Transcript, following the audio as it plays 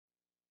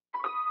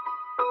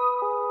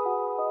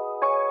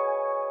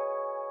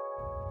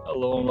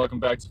Hello and welcome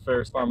back to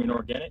Ferris Farming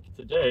Organic.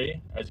 Today,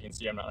 as you can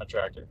see, I'm not in a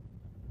tractor,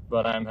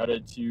 but I'm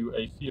headed to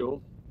a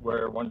field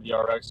where one of the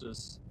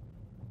RXs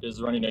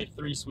is running a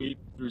 3-sweep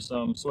through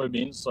some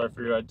soybeans. So I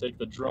figured I'd take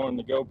the drone and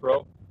the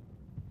GoPro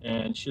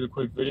and shoot a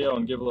quick video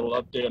and give a little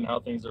update on how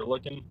things are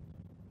looking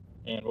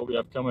and what we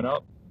have coming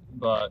up.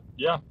 But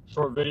yeah,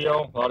 short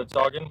video, a lot of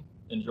talking.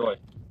 Enjoy.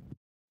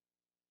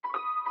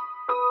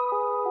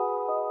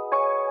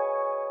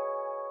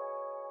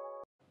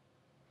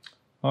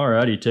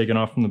 Alrighty, taking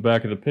off from the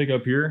back of the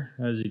pickup here.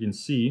 As you can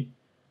see,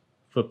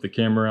 flip the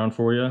camera around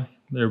for you.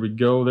 There we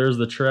go. There's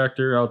the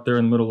tractor out there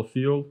in the middle of the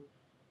field.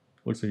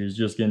 Looks like he's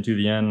just getting to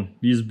the end.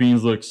 These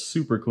beans look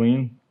super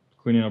clean,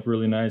 cleaning up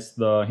really nice.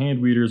 The hand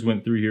weeders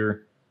went through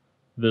here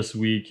this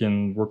week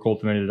and we're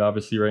cultivated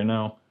obviously right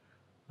now.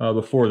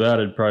 Before that,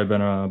 it'd probably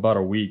been about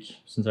a week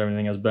since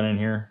everything has been in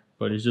here.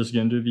 But he's just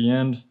getting to the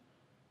end.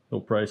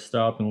 He'll probably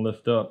stop and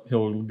lift up.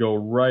 He'll go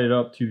right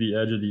up to the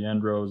edge of the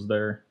end rows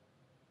there.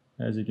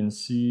 As you can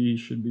see, he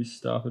should be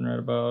stopping right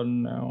about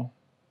now.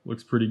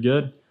 Looks pretty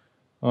good.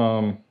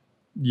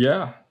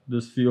 Yeah,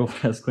 this field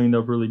has cleaned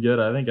up really good.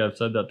 I think I've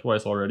said that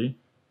twice already,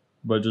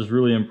 but just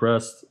really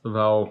impressed of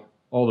how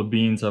all the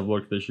beans have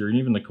looked this year, and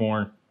even the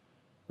corn.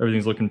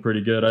 Everything's looking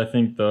pretty good. I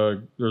think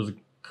there's a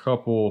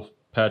couple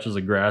patches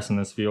of grass in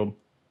this field,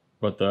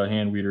 but the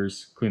hand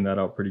weeders cleaned that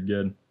out pretty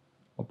good.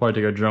 I'll probably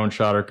take a drone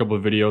shot or a couple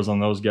of videos on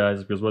those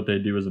guys because what they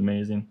do is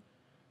amazing.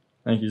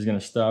 I think he's going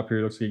to stop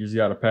here. Looks like he's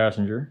got a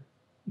passenger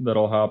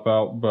that'll hop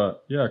out,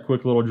 but yeah,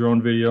 quick little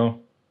drone video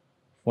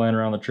flying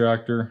around the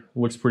tractor.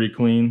 Looks pretty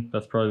clean.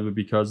 That's probably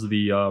because of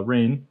the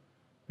rain.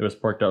 It was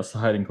parked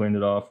outside and cleaned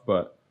it off,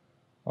 but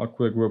I'll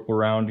quick whip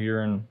around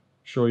here and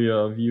show you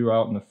a view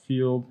out in the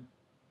field.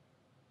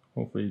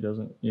 Hopefully he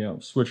doesn't,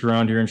 switch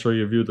around here and show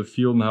you a view of the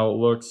field and how it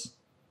looks.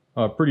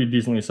 Pretty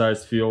decently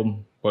sized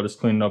field, but it's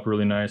cleaned up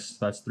really nice.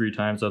 That's 3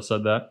 times I've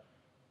said that,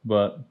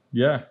 but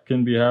yeah,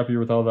 couldn't be happier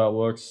with how that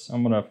looks.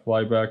 I'm gonna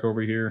fly back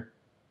over here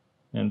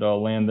and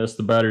land this.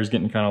 The battery's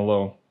getting kind of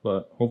low,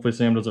 but hopefully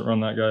Sam doesn't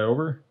run that guy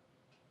over.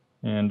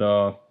 And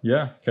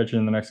yeah, catch you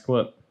in the next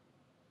clip.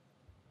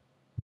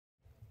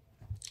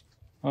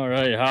 All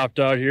right, hopped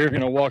out here.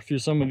 Gonna walk through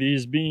some of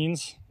these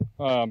beans,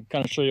 kind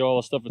of show you all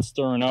the stuff it's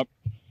stirring up.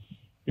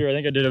 Here, I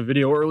think I did a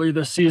video earlier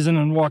this season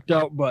and walked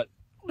out, but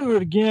do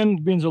it again.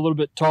 The beans are a little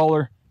bit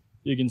taller.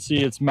 You can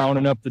see it's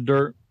mounting up the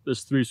dirt.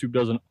 This 3-sweep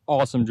does an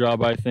awesome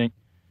job, I think.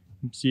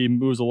 You can see it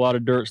moves a lot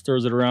of dirt,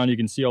 stirs it around. You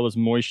can see all this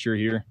moisture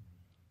here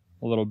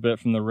a little bit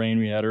from the rain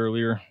we had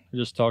earlier. I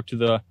just talked to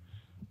the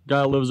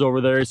guy that lives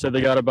over there. He said they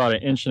got about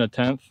 1.1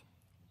 inches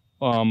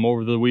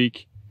over the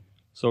week,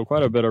 so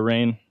quite a bit of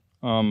rain.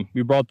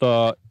 We brought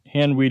the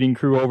hand weeding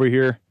crew over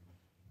here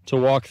to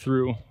walk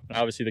through.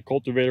 Obviously the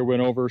cultivator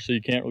went over, so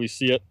you can't really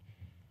see it,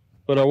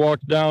 but I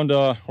walked down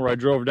to, or I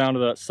drove down to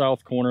that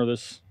south corner of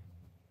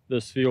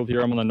this field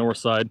here. I'm on the north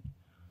side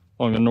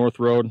along the north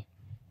road,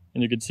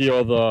 and you can see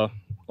all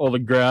the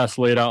grass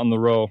laid out in the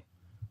row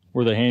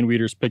where the hand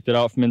weeders picked it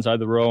out from inside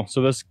the row.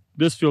 So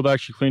this field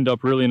actually cleaned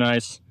up really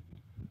nice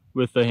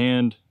with the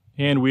hand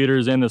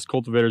weeders, and this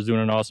cultivator's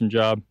doing an awesome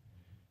job.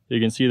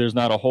 You can see there's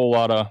not a whole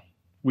lot of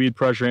weed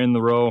pressure in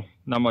the row,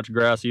 not much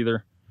grass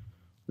either,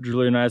 which is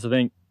really nice. I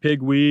think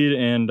pigweed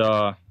and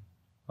what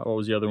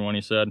was the other one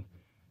he said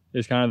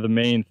is kind of the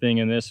main thing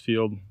in this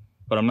field,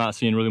 but I'm not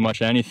seeing really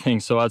much of anything,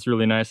 so that's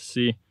really nice to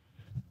see.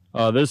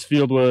 This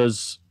field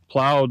was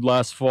plowed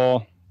last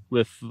fall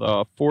with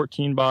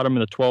 14 bottom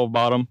and a 12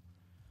 bottom.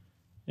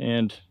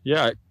 And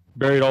yeah, it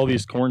buried all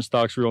these corn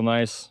stalks real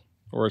nice.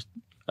 Or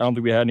I don't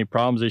think we had any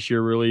problems this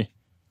year really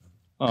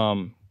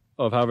of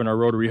having our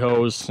rotary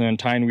hose and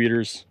tine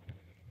weeders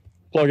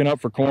plugging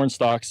up for corn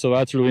stalks. So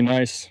that's really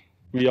nice.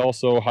 We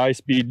also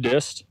high-speed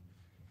dissed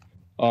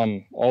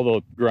all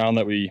the ground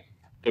that we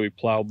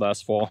plowed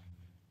last fall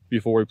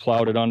before we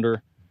plowed it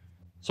under.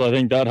 So I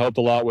think that helped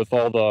a lot with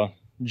all the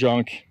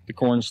junk, the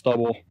corn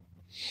stubble,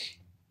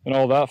 and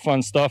all that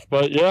fun stuff.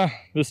 But yeah,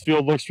 this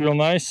field looks real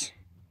nice.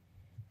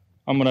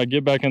 I'm gonna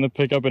get back in the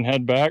pickup and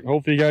head back.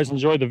 Hopefully you guys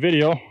enjoyed the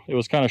video. It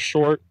was kind of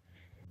short,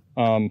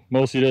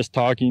 mostly just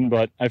talking,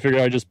 but I figured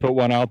I'd just put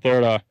one out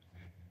there to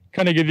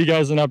kind of give you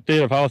guys an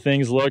update of how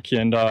things look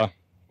and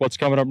what's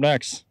coming up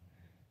next.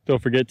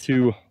 Don't forget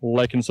to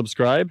like and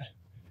subscribe.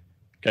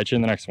 Catch you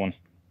in the next one.